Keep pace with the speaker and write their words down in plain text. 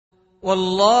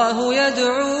والله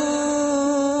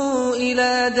يدعو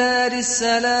إلى دار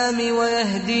السلام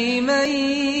ويهدي من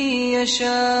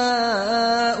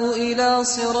يشاء إلى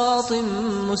صراط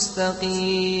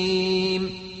مستقيم.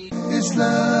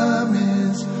 Islam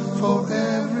is for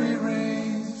every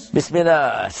race.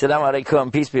 Bismillah, Assalamu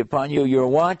alaikum, peace be upon you. You're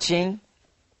watching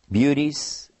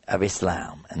Beauties of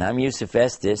Islam. And I'm Yusuf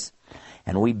Estes.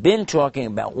 And we've been talking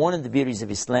about one of the beauties of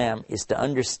Islam is to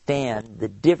understand the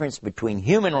difference between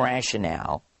human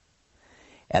rationale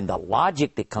and the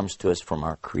logic that comes to us from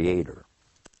our Creator.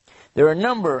 There are a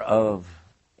number of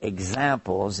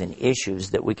examples and issues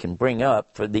that we can bring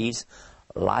up for these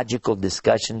logical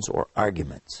discussions or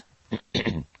arguments.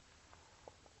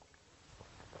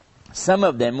 Some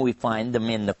of them we find them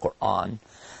in the Quran.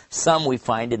 Some we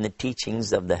find in the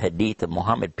teachings of the Hadith of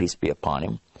Muhammad, peace be upon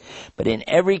him. But in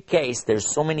every case,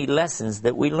 there's so many lessons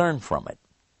that we learn from it.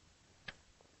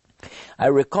 I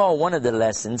recall one of the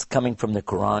lessons coming from the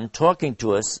Quran talking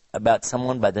to us about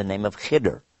someone by the name of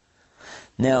Khidr.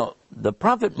 Now, the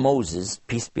Prophet Moses,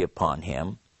 peace be upon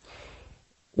him,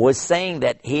 was saying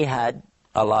that he had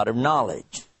a lot of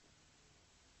knowledge.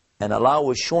 And Allah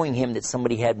was showing him that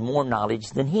somebody had more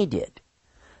knowledge than he did.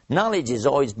 Knowledge has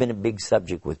always been a big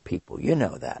subject with people. You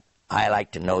know that. I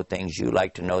like to know things. You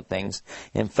like to know things.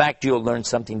 In fact, you'll learn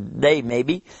something today,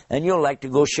 maybe, and you'll like to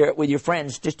go share it with your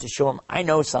friends just to show them, I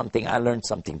know something, I learned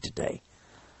something today.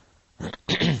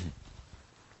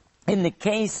 In the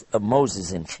case of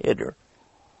Moses and Khidr,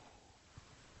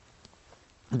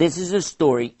 this is a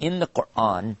story in the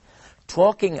Quran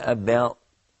talking about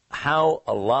how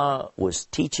Allah was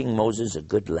teaching Moses a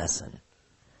good lesson.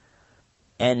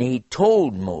 And He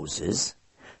told Moses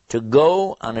to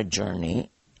go on a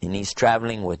journey, and he's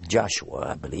traveling with Joshua,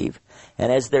 I believe.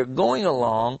 And as they're going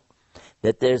along,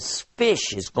 that this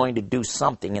fish is going to do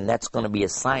something, and that's going to be a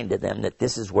sign to them that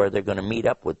this is where they're going to meet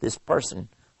up with this person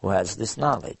who has this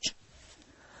knowledge.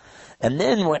 And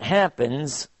then what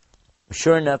happens,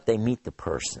 sure enough, they meet the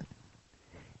person.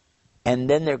 And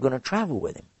then they're going to travel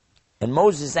with him. And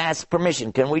Moses asked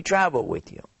permission, can we travel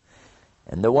with you?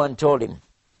 And the one told him,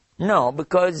 no,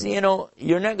 because,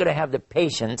 you're not going to have the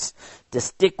patience to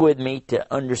stick with me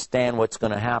to understand what's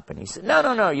going to happen. He said,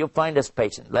 no, you'll find us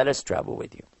patient. Let us travel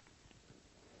with you.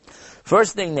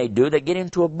 First thing they do, they get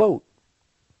into a boat.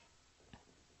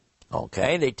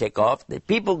 Okay, they take off. The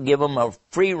people give them a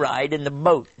free ride in the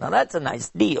boat. Now, that's a nice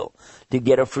deal, to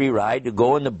get a free ride, to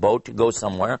go in the boat, to go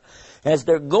somewhere. As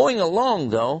they're going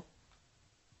along, though,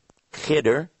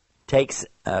 Khidr takes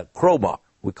a crowbar.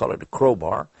 We call it a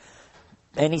crowbar.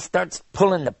 And he starts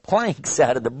pulling the planks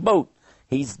out of the boat.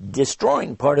 He's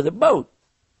destroying part of the boat.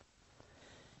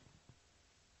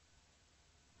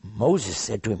 Moses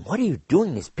said to him, what are you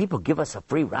doing? These people give us a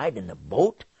free ride in the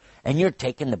boat, and you're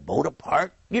taking the boat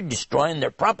apart? You're destroying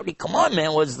their property. Come on,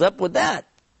 man, what's up with that?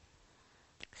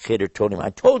 Khidr told him,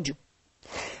 I told you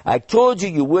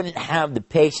you wouldn't have the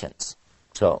patience.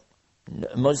 So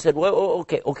Moses said, well,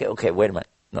 okay, wait a minute.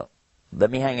 No, let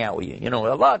me hang out with you.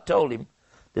 Allah told him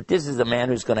that this is a man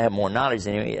who's going to have more knowledge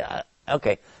than you.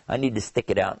 Okay, I need to stick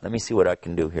it out. Let me see what I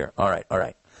can do here. All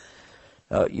right.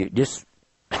 You just,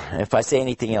 if I say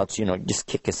anything else, just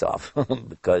kick us off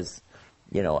because,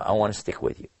 I want to stick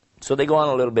with you. So they go on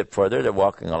a little bit further. They're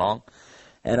walking along,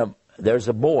 and there's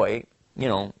a boy,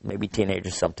 maybe teenager,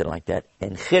 something like that.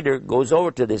 And Khidr goes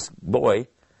over to this boy,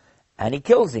 and he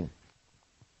kills him.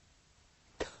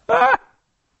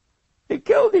 He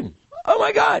killed him. Oh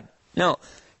my God! No.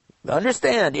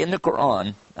 Understand, in the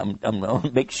Quran, I'm going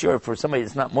to make sure for somebody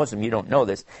that's not Muslim, you don't know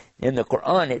this. In the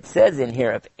Quran, it says in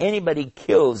here, if anybody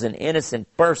kills an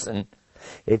innocent person,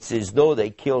 it's as though they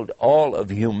killed all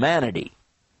of humanity.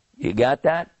 You got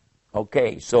that?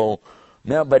 Okay, so,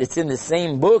 now, but it's in the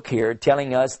same book here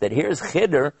telling us that here's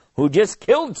Khidr who just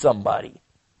killed somebody.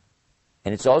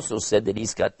 And it's also said that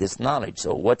he's got this knowledge.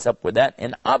 So what's up with that?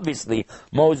 And obviously,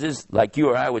 Moses, like you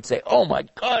or I, would say, oh my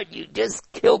God, you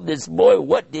just killed this boy.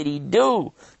 What did he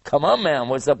do? Come on, man,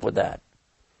 what's up with that?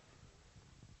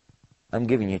 I'm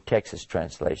giving you Texas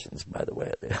translations, by the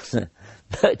way.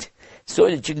 But so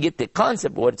that you can get the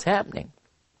concept of what's happening.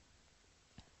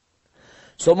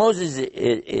 So Moses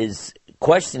is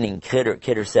questioning Khidr.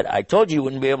 Khidr said, I told you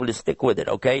wouldn't be able to stick with it,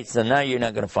 okay? So now you're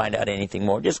not going to find out anything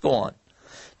more. Just go on.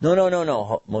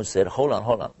 No. Moses said, hold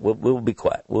on. We'll be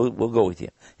quiet. We'll go with you.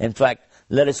 In fact,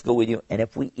 let us go with you. And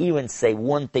if we even say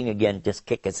one thing again, just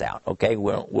kick us out, okay?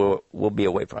 We'll be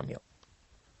away from you.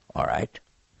 All right?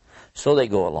 So they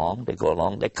go along.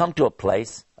 They come to a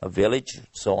place, a village,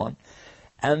 so on.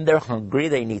 And they're hungry.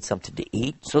 They need something to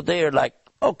eat. So they are like,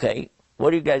 okay,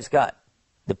 what do you guys got?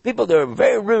 The people there are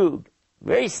very rude,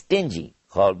 very stingy.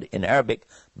 called in Arabic,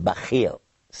 bakhil.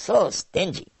 So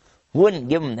stingy. Wouldn't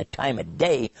give him the time of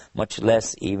day, much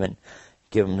less even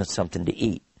give him something to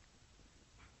eat.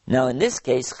 Now in this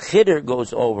case, Khidr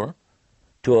goes over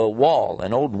to a wall,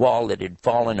 an old wall that had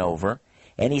fallen over,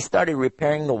 and he started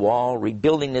repairing the wall,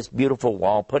 rebuilding this beautiful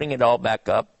wall, putting it all back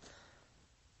up.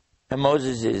 And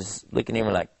Moses is looking at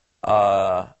him like,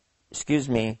 excuse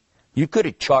me, you could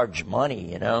have charged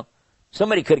money, you know.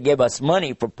 Somebody could have gave us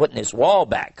money for putting this wall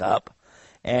back up.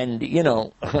 And, you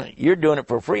know, you're doing it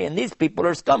for free. And these people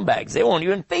are scumbags. They won't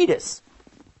even feed us.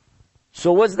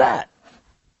 So what's that?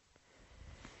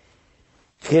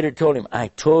 Khidr told him, I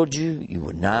told you you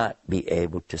would not be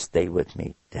able to stay with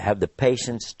me, to have the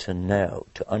patience to know,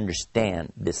 to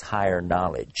understand this higher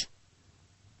knowledge.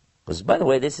 Because, by the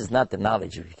way, this is not the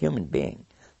knowledge of a human being.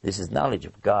 This is knowledge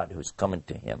of God who's coming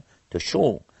to him to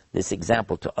show this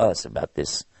example to us about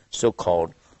this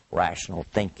so-called rational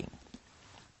thinking.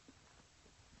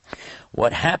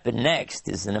 What happened next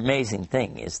is an amazing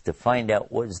thing, is to find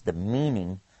out what is the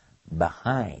meaning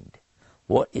behind.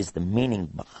 What is the meaning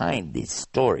behind these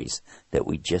stories that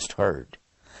we just heard?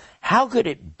 How could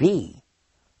it be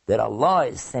that Allah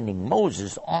is sending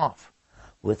Moses off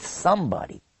with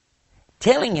somebody,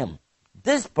 telling him,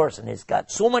 this person has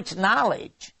got so much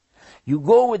knowledge. You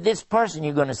go with this person,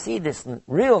 you're going to see this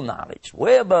real knowledge,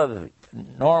 way above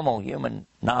normal human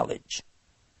knowledge.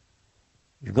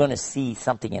 You're going to see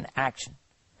something in action.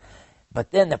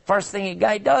 But then the first thing a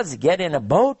guy does is get in a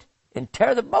boat and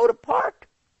tear the boat apart.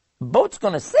 The boat's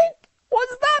going to sink.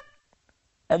 What's that?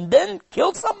 And then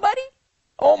kill somebody?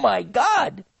 Oh my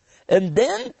God. And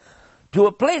then to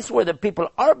a place where the people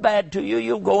are bad to you,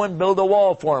 you go and build a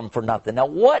wall for them for nothing. Now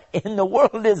what in the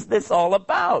world is this all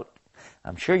about?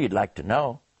 I'm sure you'd like to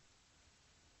know.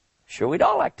 Sure we'd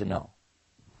all like to know.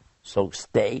 So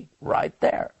stay right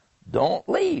there. Don't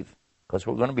leave, because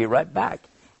we're going to be right back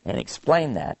and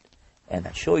explain that and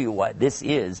show you why this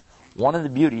is one of the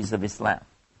beauties of Islam.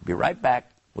 Be right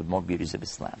back with more beauties of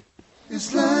Islam.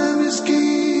 Islam is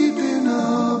keeping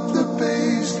up the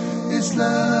pace.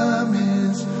 Islam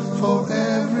is for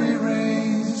every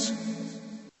race.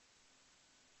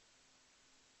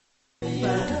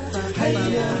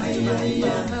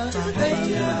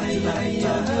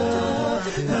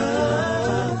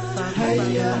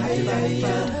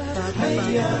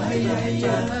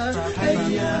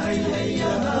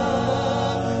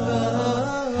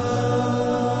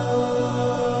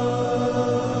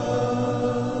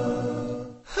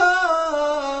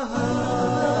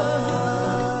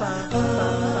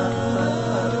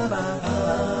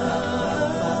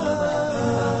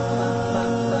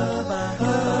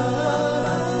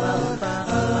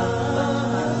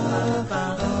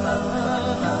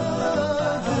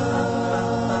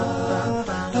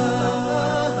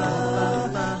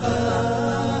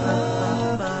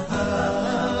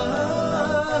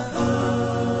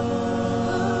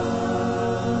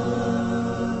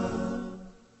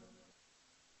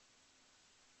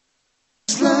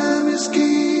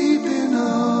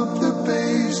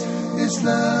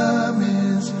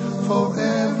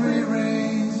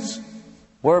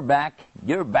 We're back,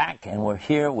 you're back, and we're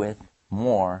here with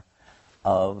more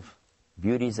of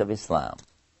Beauties of Islam.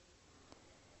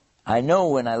 I know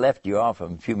when I left you off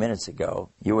a few minutes ago,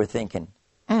 you were thinking,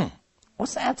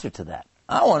 what's the answer to that?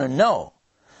 I want to know.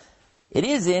 It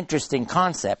is an interesting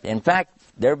concept. In fact,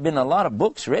 there have been a lot of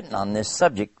books written on this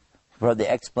subject for the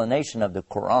explanation of the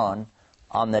Quran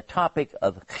on the topic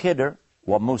of Khidr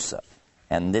wa Musa.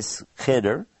 And this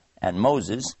Khidr and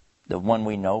Moses, the one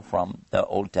we know from the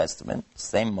Old Testament,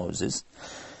 same Moses.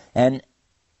 And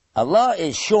Allah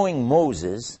is showing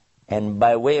Moses, and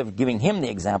by way of giving him the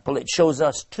example, it shows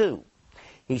us too.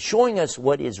 He's showing us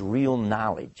what is real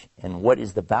knowledge and what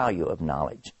is the value of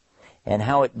knowledge and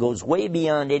how it goes way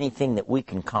beyond anything that we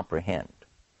can comprehend.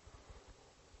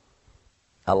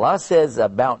 Allah says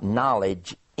about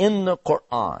knowledge in the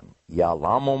Quran,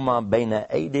 يَعْلَمُ مَا بَيْنَ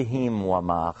أَيْدِهِمْ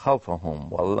وَمَا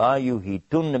خَلْفَهُم وَلَا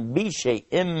يُحِيطُونَ بِشَيْءٍ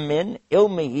مِّنْ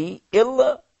عِلْمِهِ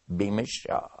إِلَّا بِمَا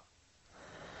شَاءَ.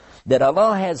 That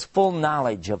Allah has full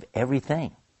knowledge of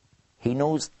everything. He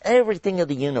knows everything of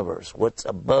the universe, what's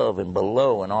above and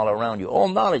below and all around you. All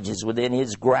knowledge is within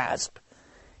His grasp.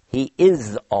 He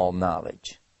is all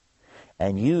knowledge.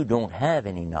 And you don't have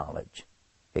any knowledge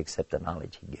except the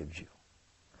knowledge He gives you.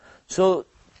 So,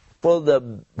 for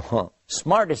the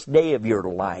smartest day of your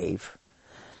life,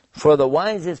 for the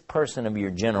wisest person of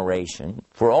your generation,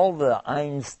 for all the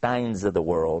Einsteins of the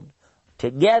world,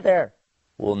 together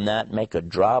will not make a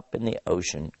drop in the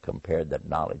ocean compared to the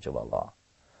knowledge of Allah.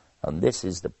 And this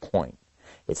is the point.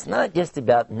 It's not just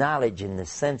about knowledge in the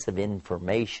sense of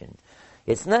information.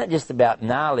 It's not just about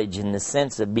knowledge in the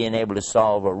sense of being able to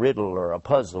solve a riddle or a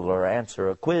puzzle or answer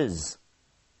a quiz.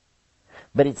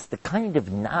 But it's the kind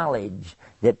of knowledge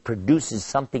that produces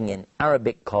something in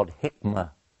Arabic called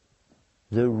hikmah,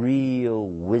 the real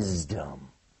wisdom.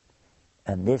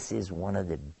 And this is one of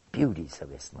the beauties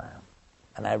of Islam.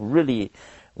 And I really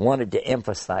wanted to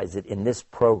emphasize it in this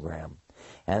program.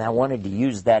 And I wanted to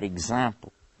use that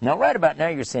example. Now, right about now,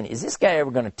 you're saying, is this guy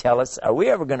ever going to tell us? Are we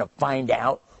ever going to find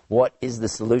out what is the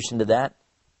solution to that?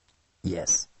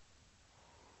 Yes.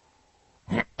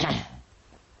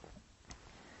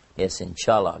 Yes,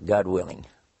 inshallah, God willing.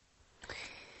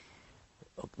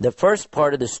 The first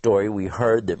part of the story, we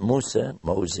heard that Musa,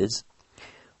 Moses,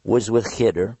 was with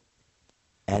Khidr,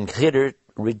 and Khidr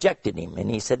rejected him.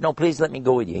 And he said, no, please let me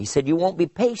go with you. He said, you won't be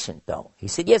patient, though. He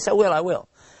said, yes, I will.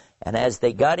 And as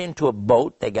they got into a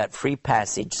boat, they got free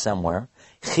passage somewhere.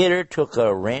 Khidr took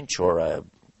a wrench or a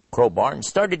crowbar and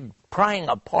started prying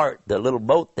apart the little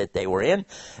boat that they were in,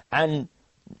 and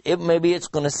maybe it's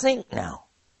going to sink now.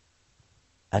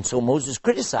 And so Moses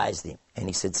criticized him, and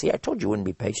he said, see, I told you wouldn't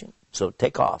be patient, so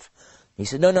take off. He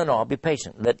said, no, I'll be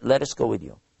patient. Let us go with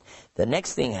you. The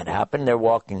next thing had happened, they're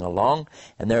walking along,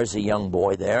 and there's a young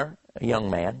boy there, a young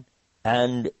man,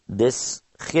 and this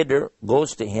Khidr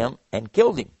goes to him and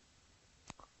killed him.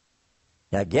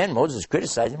 Now again, Moses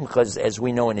criticized him because, as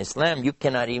we know in Islam, you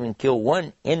cannot even kill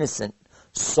one innocent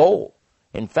soul.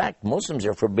 In fact, Muslims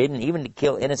are forbidden even to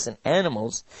kill innocent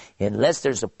animals unless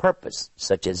there's a purpose,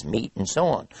 such as meat and so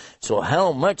on. So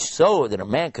how much so that a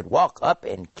man could walk up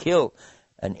and kill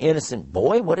an innocent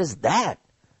boy? What is that?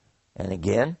 And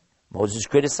again, Moses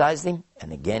criticized him,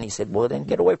 and again he said, well, then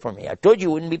get away from me. I told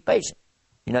you wouldn't be patient.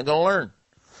 You're not going to learn.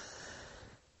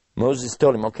 Moses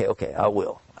told him, okay, I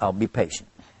will. I'll be patient.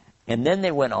 And then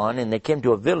they went on, and they came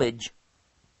to a village.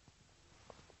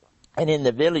 And in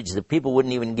the village, the people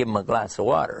wouldn't even give him a glass of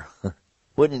water.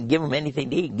 Wouldn't give him anything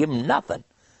to eat, give him nothing.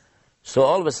 So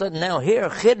all of a sudden now here,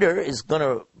 Khidr is going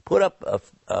to put up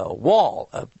a wall,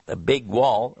 a big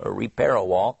wall, or repair a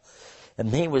wall. And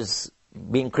he was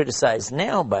being criticized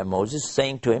now by Moses,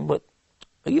 saying to him, but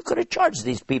you could have charged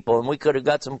these people and we could have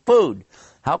got some food.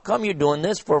 How come you're doing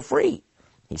this for free?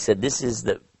 He said, this is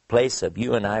the place of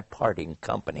you and I parting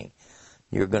company.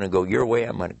 You're going to go your way,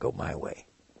 I'm going to go my way.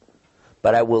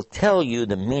 But I will tell you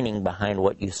the meaning behind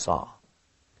what you saw.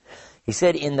 He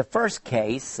said, in the first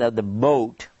case of the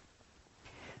boat,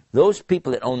 those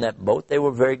people that owned that boat, they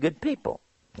were very good people.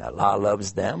 Allah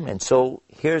loves them, and so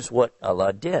here's what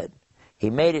Allah did. He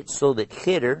made it so that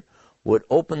Khidr would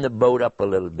open the boat up a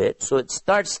little bit, so it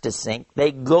starts to sink.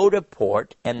 They go to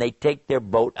port, and they take their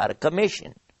boat out of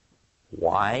commission.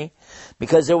 Why?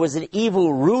 Because there was an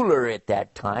evil ruler at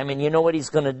that time, and you know what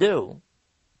he's going to do?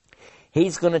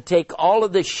 He's going to take all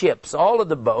of the ships, all of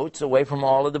the boats away from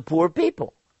all of the poor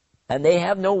people. And they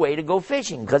have no way to go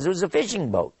fishing because it was a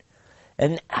fishing boat.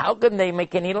 And how can they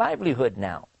make any livelihood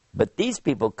now? But these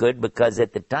people could because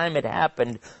at the time it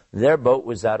happened, their boat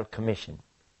was out of commission.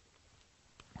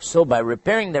 So by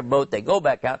repairing their boat, they go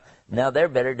back out. Now they're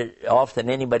better off than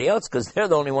anybody else because they're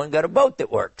the only one got a boat that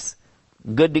works.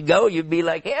 Good to go. You'd be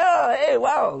like, yeah, hey,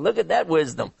 wow, look at that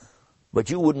wisdom. But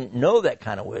you wouldn't know that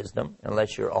kind of wisdom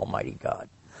unless you're Almighty God.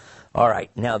 All right,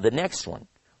 now the next one.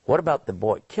 What about the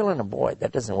boy? Killing a boy,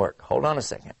 that doesn't work. Hold on a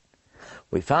second.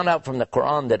 We found out from the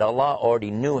Quran that Allah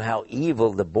already knew how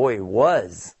evil the boy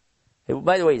was.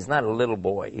 By the way, he's not a little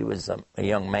boy. He was a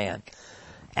young man.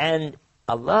 And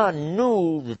Allah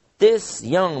knew that this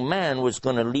young man was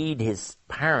going to lead his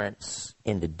parents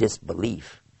into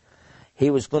disbelief. He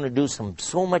was going to do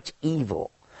so much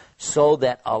evil, so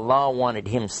that Allah wanted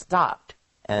him stopped,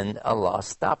 and Allah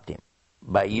stopped him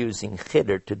by using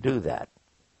Khidr to do that.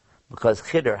 Because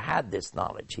Khidr had this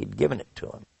knowledge. He'd given it to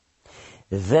him.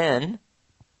 Then,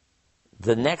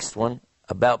 the next one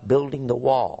about building the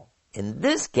wall. In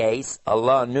this case,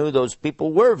 Allah knew those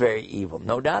people were very evil.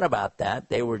 No doubt about that.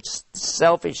 They were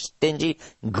selfish, stingy,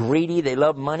 greedy. They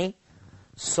loved money.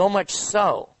 So much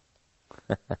so.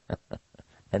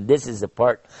 And this is the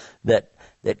part that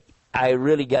I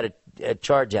really got a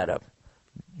charge out of.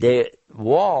 The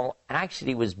wall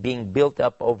actually was being built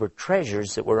up over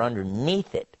treasures that were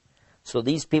underneath it. So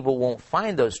these people won't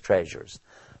find those treasures.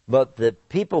 But the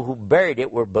people who buried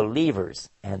it were believers,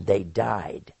 and they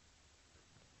died.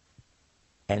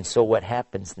 And so what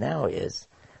happens now is,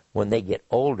 when they get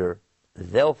older,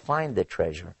 they'll find the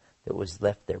treasure that was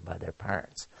left there by their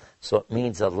parents. So it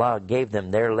means Allah gave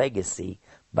them their legacy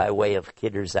by way of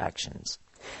Khidr's actions.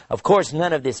 Of course,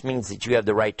 none of this means that you have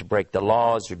the right to break the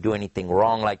laws or do anything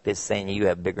wrong like this, saying you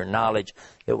have bigger knowledge.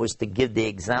 It was to give the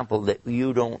example that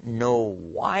you don't know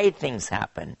why things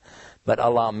happen, But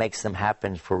Allah makes them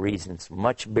happen for reasons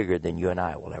much bigger than you and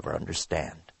I will ever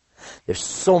understand. There's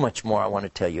so much more I want to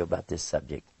tell you about this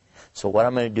subject. So what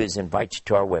I'm going to do is invite you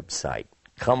to our website.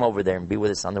 Come over there and be with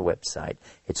us on the website.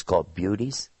 It's called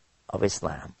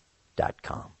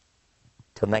beautiesofislam.com.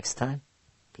 Till next time,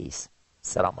 peace.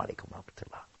 Assalamu alaikum wa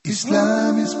rahmatullah.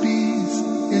 Islam is peace,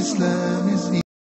 Islam is